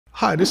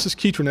Hi, this is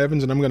Keatron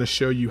Evans, and I'm going to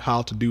show you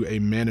how to do a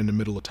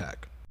man-in-the-middle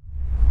attack.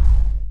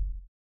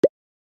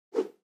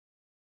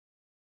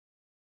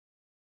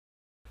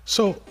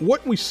 So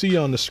what we see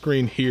on the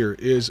screen here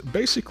is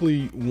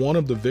basically one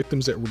of the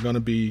victims that we're going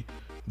to be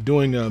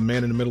doing a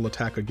man-in-the-middle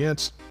attack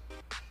against,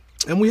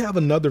 and we have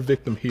another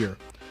victim here.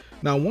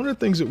 Now, one of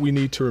the things that we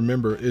need to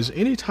remember is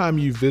anytime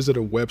you visit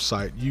a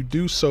website, you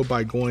do so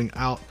by going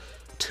out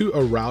to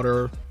a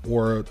router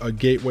or a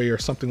gateway or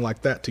something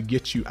like that to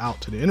get you out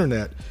to the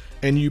internet.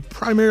 And you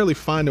primarily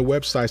find the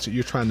websites that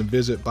you're trying to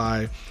visit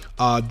by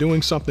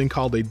doing something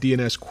called a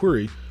DNS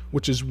query,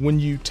 which is when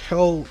you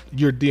tell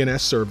your DNS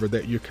server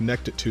that you're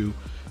connected to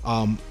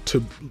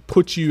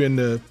put you in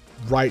the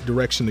right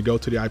direction to go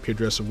to the IP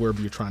address of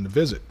wherever you're trying to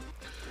visit.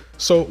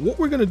 So what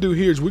we're going to do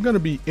here is we're going to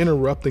be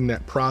interrupting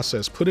that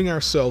process, putting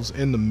ourselves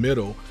in the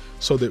middle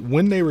so that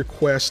when they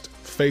request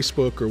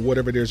Facebook or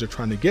whatever it is they're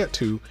trying to get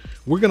to,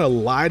 we're going to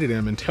lie to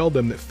them and tell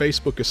them that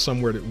Facebook is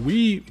somewhere that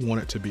we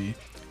want it to be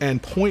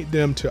and point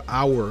them to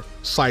our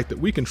site that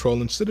we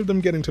control instead of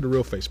them getting to the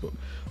real Facebook.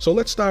 So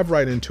let's dive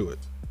right into it.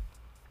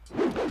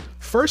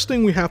 First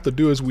thing we have to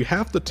do is we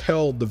have to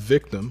tell the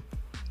victim,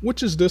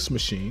 which is this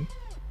machine,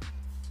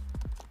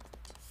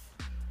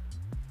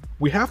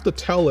 we have to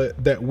tell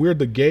it that we're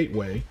the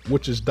gateway,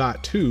 which is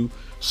 .2,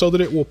 so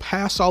that it will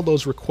pass all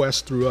those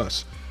requests through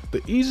us.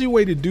 The easy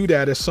way to do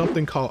that is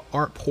something called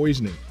ARP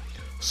poisoning.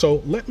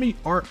 So let me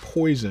ARP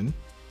poison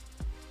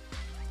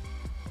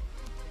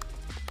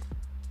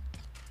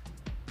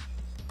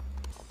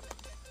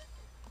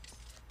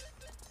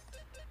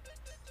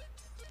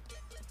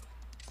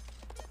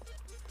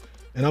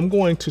and I'm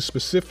going to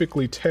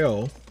specifically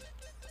tell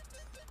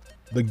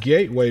the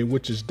gateway,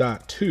 which is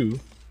 .2,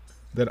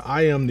 that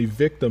I am the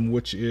victim,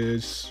 which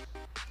is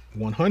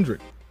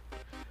 100.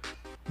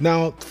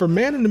 Now, for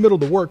man in the middle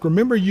to work,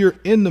 remember you're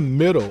in the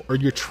middle, or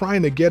you're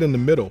trying to get in the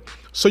middle.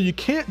 So you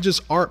can't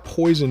just ARP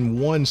poison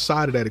one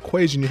side of that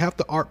equation, you have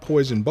to ARP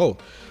poison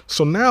both.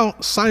 So now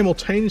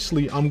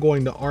simultaneously, I'm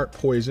going to ARP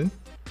poison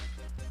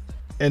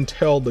and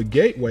tell the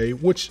gateway,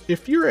 which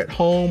if you're at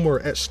home or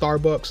at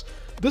Starbucks,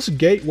 this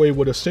gateway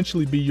would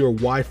essentially be your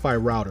Wi-Fi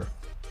router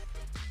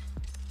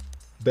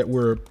that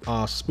we're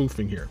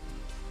spoofing here.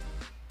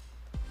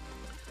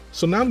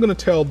 So now I'm going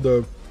to tell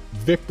the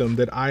victim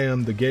that I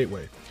am the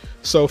gateway.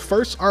 So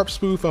first ARP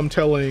spoof, I'm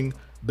telling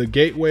the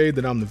gateway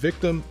that I'm the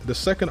victim. The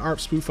second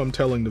ARP spoof, I'm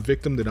telling the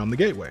victim that I'm the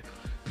gateway.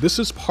 This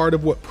is part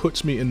of what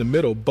puts me in the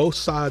middle. Both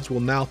sides will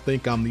now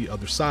think I'm the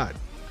other side.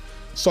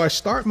 So I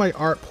start my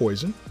ARP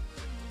poison.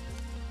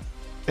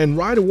 And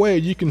right away,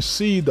 you can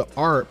see the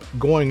ARP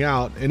going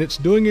out and it's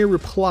doing a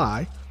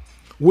reply,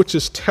 which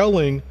is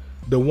telling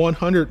the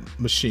 100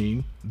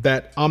 machine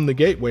that I'm the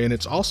gateway. And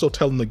it's also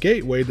telling the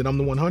gateway that I'm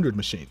the 100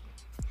 machine.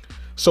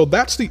 So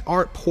that's the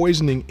ARP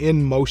poisoning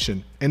in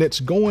motion, and it's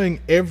going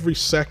every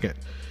second.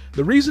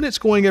 The reason it's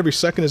going every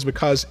second is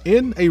because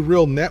in a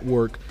real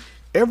network,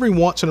 every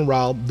once in a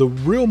while, the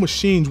real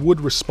machines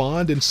would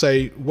respond and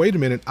say, wait a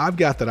minute, I've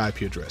got that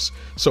IP address.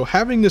 So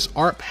having this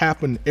ARP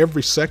happen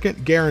every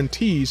second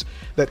guarantees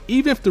that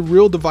even if the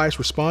real device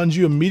responds,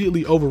 you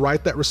immediately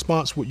overwrite that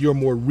response with your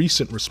more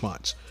recent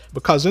response.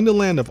 Because in the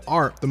land of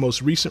ARP, the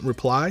most recent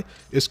reply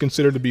is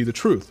considered to be the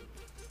truth.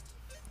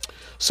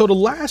 So the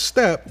last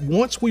step,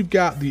 once we've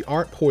got the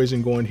ARP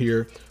poison going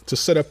here to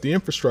set up the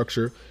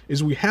infrastructure,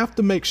 is we have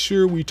to make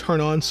sure we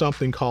turn on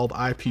something called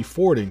IP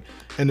forwarding.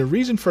 And the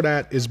reason for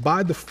that is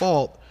by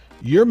default,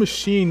 your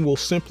machine will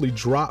simply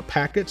drop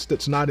packets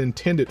that's not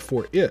intended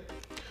for it.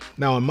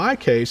 Now in my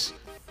case,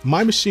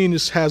 my machine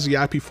has the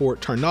IP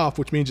forward turned off,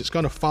 which means it's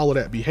going to follow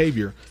that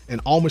behavior, and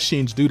all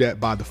machines do that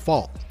by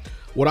default.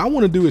 What I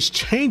want to do is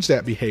change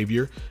that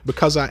behavior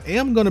because I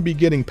am going to be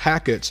getting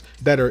packets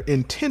that are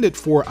intended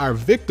for our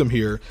victim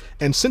here.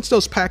 And since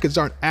those packets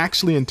aren't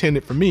actually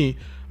intended for me,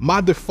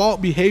 my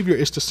default behavior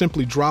is to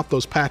simply drop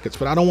those packets,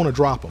 but I don't want to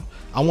drop them.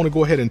 I want to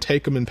go ahead and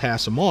take them and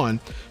pass them on.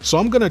 So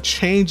I'm going to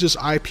change this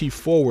IP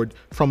forward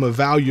from a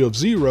value of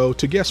 0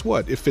 to, guess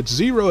what? If it's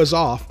 0 is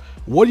off,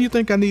 what do you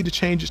think I need to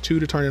change it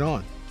to turn it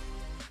on?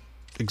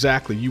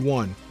 Exactly, you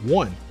won,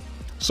 1.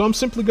 So I'm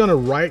simply going to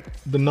write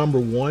the number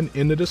 1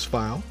 into this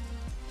file.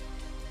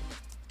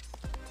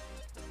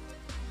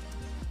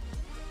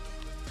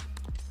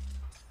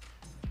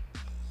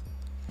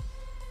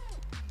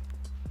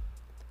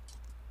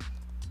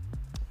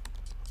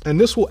 And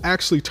this will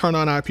actually turn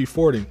on IP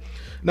forwarding.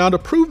 Now to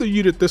prove to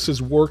you that this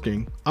is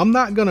working, I'm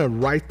not gonna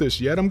write this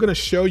yet. I'm gonna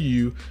show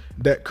you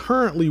that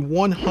currently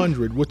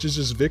 100, which is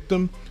this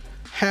victim,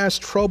 has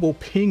trouble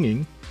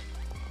pinging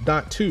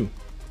 .2.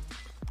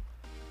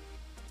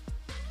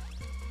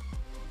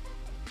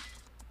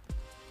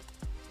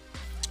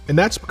 And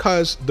that's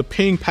because the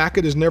ping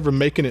packet is never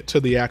making it to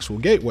the actual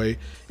gateway.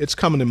 It's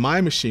coming to my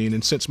machine,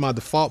 and since my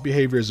default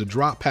behavior is a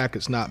drop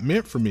packet's not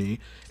meant for me,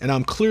 and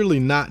I'm clearly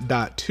not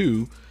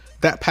 .2,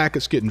 that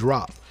packet's getting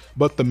dropped.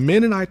 But the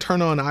minute I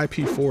turn on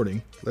IP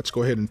forwarding, let's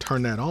go ahead and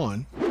turn that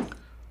on.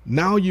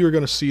 Now you're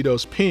going to see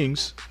those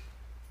pings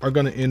are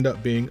going to end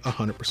up being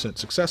 100%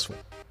 successful.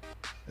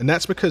 And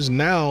that's because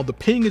now the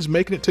ping is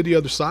making it to the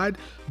other side,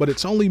 but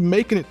it's only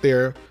making it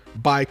there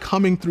by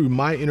coming through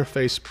my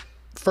interface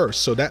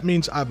first. So that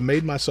means I've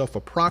made myself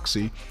a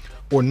proxy,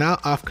 or now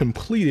I've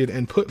completed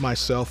and put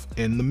myself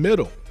in the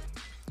middle.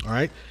 All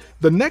right.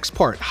 The next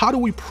part, how do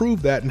we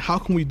prove that and how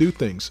can we do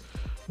things?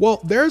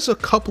 Well, there's a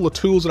couple of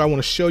tools that I want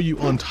to show you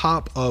on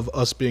top of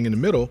us being in the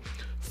middle.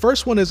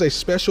 First one is a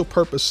special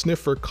purpose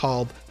sniffer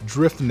called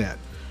driftnet.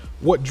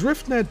 What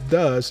driftnet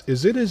does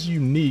is it is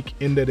unique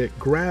in that it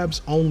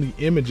grabs only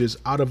images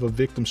out of a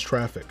victim's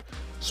traffic.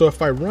 So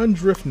if I run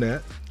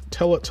driftnet,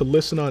 tell it to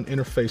listen on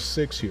interface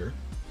 6 here.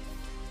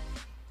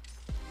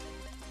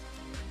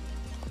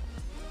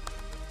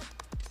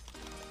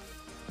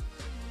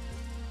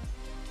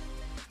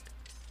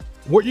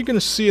 What you're going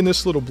to see in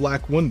this little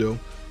black window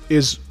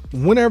is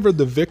whenever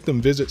the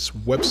victim visits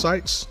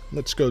websites,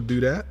 let's go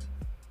do that.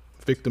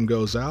 Victim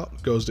goes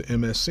out, goes to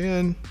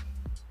MSN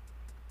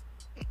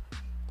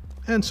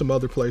and some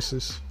other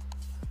places.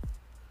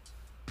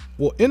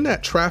 Well, in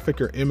that traffic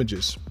are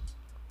images.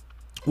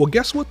 Well,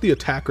 guess what the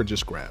attacker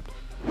just grabbed?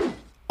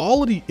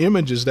 All of the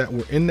images that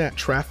were in that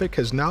traffic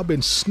has now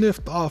been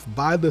sniffed off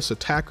by this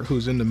attacker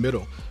who's in the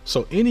middle.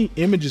 So any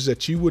images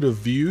that you would have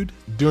viewed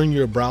during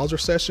your browser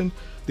session,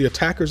 the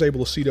attacker is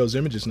able to see those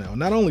images now.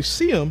 Not only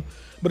see them,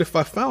 but if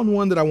I found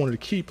one that I wanted to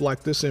keep,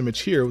 like this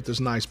image here with this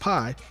nice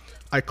pie,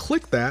 I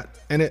click that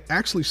and it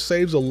actually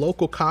saves a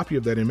local copy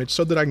of that image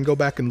so that I can go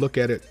back and look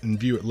at it and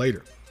view it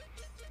later.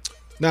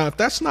 Now, if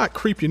that's not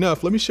creepy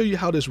enough, let me show you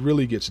how this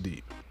really gets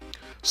deep.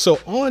 So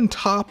on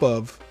top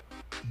of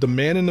the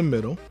man in the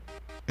middle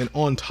and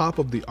on top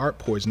of the ARP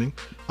poisoning,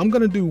 I'm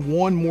going to do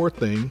one more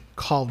thing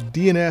called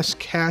DNS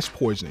cache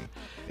poisoning.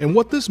 And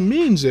what this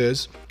means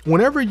is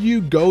whenever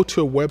you go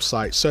to a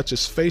website such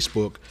as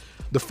Facebook,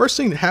 the first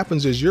thing that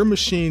happens is your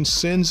machine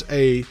sends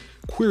a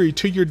query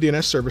to your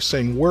DNS server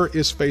saying, where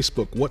is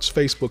Facebook? What's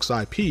Facebook's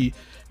IP?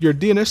 Your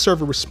DNS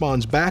server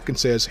responds back and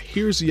says,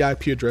 here's the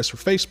IP address for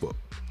Facebook.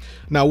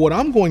 Now, what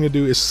I'm going to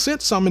do is,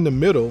 since I'm in the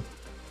middle,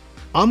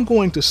 I'm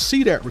going to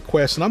see that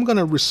request and I'm going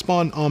to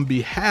respond on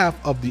behalf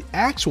of the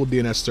actual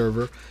DNS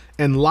server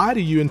and lie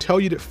to you and tell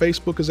you that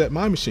Facebook is at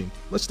my machine.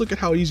 Let's look at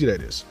how easy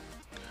that is.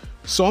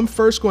 So I'm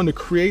first going to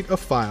create a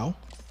file.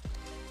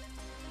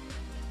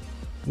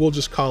 We'll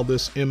just call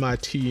this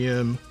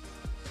MITM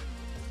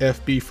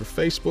FB for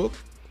Facebook.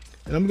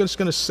 And I'm just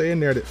going to say in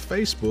there that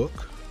Facebook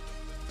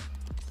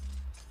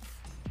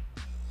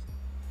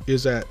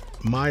is at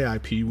my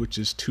IP, which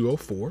is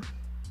 204.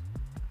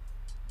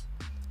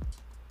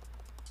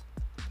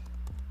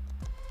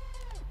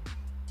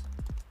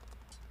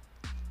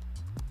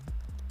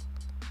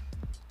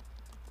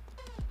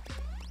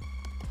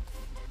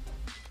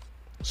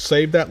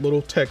 Save that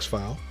little text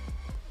file.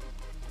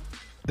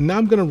 And now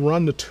I'm going to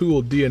run the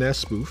tool DNS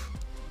spoof.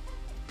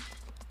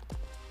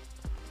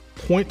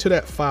 Point to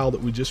that file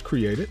that we just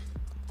created.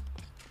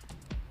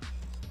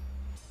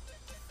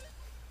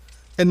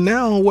 And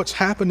now what's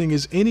happening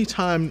is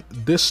anytime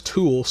this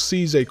tool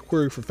sees a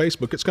query for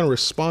Facebook, it's going to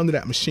respond to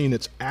that machine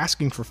that's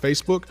asking for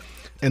Facebook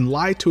and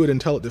lie to it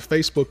and tell it that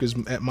Facebook is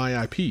at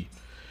my IP.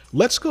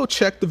 Let's go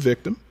check the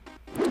victim.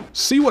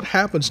 See what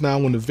happens now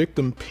when the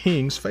victim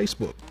pings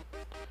Facebook.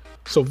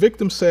 So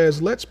victim says,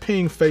 let's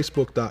ping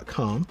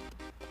facebook.com.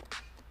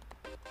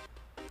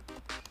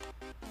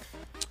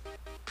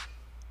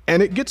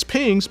 And it gets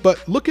pings,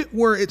 but look at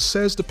where it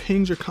says the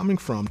pings are coming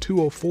from,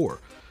 204.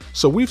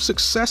 So we've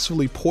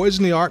successfully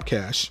poisoned the ARP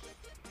cache.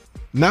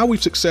 Now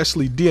we've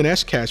successfully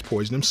DNS cache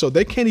poisoned them, so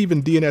they can't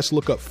even DNS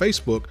look up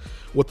Facebook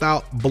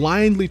without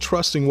blindly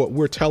trusting what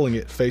we're telling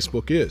it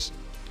Facebook is.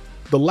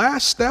 The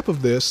last step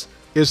of this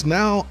is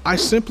now I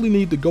simply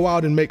need to go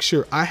out and make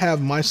sure I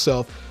have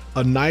myself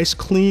a nice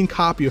clean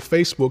copy of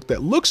Facebook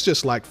that looks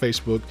just like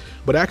Facebook,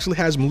 but actually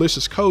has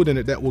malicious code in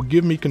it that will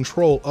give me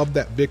control of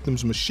that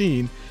victim's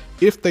machine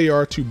if they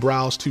are to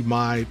browse to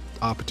my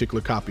particular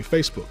copy of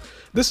Facebook.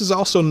 This is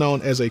also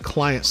known as a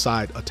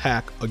client-side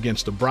attack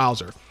against a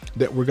browser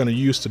that we're going to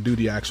use to do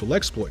the actual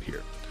exploit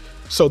here.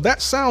 So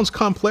that sounds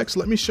complex.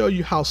 Let me show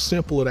you how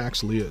simple it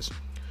actually is.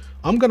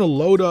 I'm going to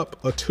load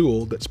up a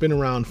tool that's been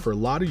around for a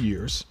lot of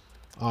years,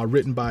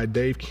 written by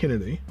Dave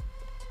Kennedy,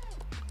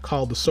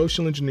 called the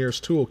Social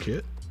Engineers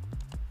Toolkit.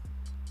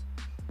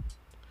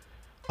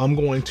 I'm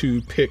going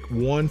to pick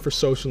 1 for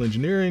social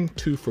engineering,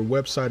 2 for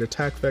website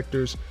attack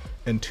vectors,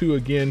 and 2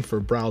 again for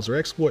browser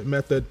exploit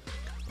method.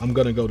 I'm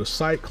going to go to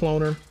site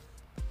cloner.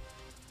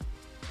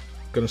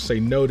 Going to say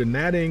no to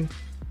natting.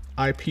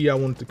 IP I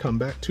want it to come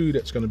back to,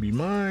 that's going to be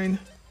mine.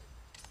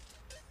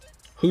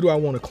 Who do I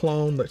want to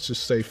clone? Let's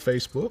just say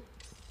Facebook.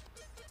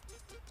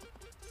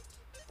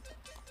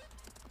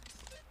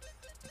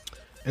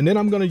 And then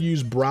I'm going to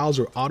use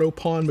browser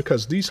autopawn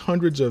because these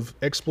hundreds of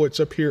exploits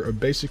up here are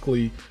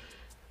basically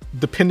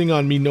depending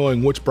on me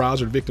knowing which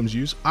browser the victims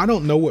use. I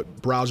don't know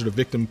what browser the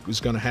victim is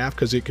going to have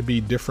because it could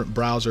be different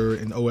browser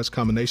and OS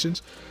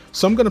combinations.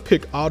 So I'm going to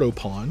pick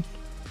autopawn,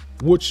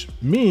 which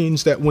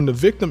means that when the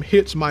victim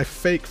hits my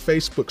fake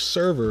Facebook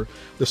server,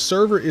 the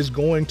server is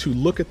going to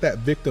look at that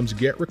victim's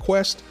GET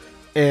request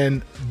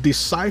and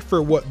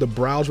decipher what the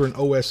browser and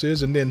OS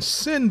is, and then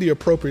send the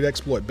appropriate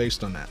exploit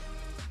based on that.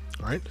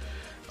 All right.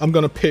 I'm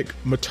going to pick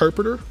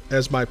Meterpreter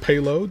as my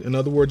payload. In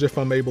other words, if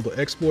I'm able to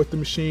exploit the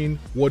machine,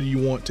 what do you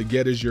want to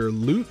get as your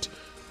loot?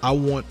 I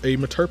want a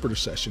Meterpreter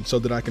session so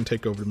that I can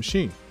take over the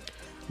machine.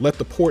 Let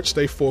the port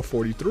stay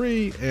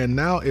 443, and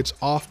now it's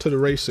off to the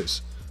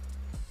races.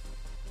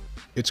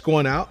 It's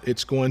going out,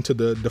 it's going to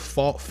the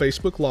default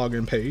Facebook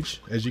login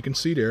page. As you can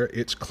see there,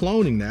 it's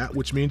cloning that,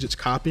 which means it's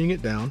copying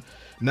it down.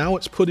 Now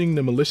it's putting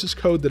the malicious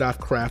code that I've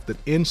crafted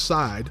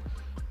inside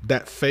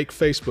that fake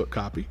Facebook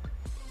copy.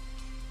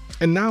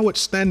 And now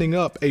it's standing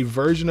up a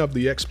version of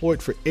the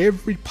exploit for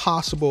every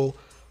possible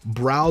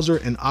browser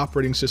and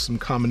operating system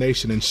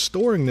combination and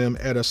storing them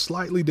at a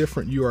slightly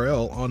different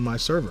URL on my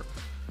server.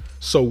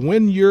 So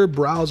when your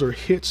browser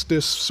hits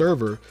this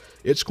server,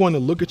 it's going to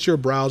look at your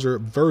browser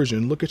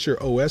version, look at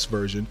your OS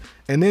version,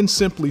 and then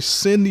simply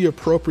send the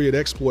appropriate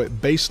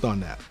exploit based on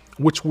that,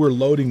 which we're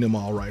loading them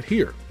all right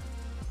here.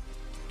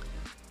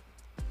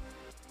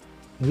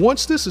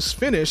 Once this is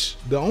finished,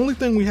 the only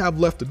thing we have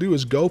left to do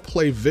is go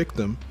play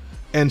victim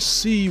and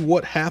see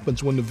what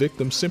happens when the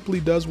victim simply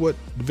does what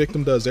the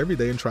victim does every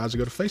day and tries to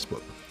go to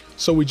Facebook.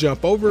 So we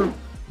jump over,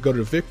 go to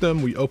the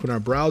victim, we open our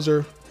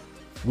browser,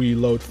 we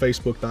load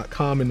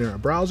facebook.com in our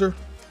browser.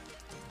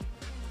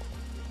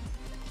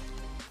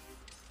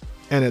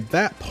 And at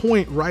that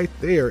point right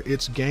there,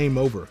 it's game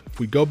over. If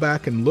we go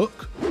back and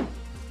look,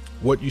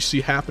 what you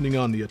see happening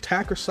on the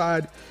attacker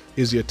side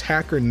is the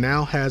attacker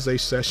now has a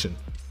session.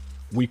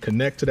 We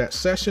connect to that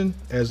session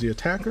as the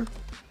attacker.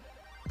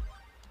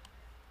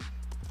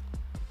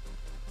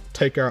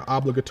 Take our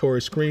obligatory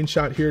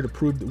screenshot here to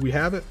prove that we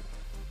have it.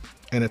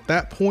 And at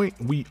that point,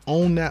 we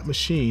own that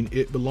machine.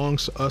 It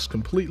belongs to us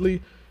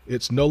completely.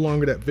 It's no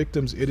longer that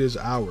victim's, it is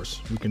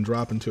ours. We can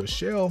drop into a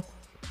shell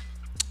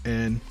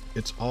and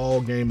it's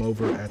all game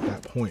over at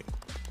that point.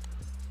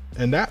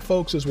 And that,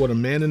 folks, is what a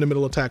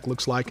man-in-the-middle attack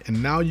looks like.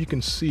 And now you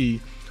can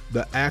see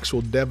the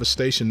actual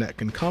devastation that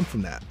can come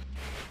from that.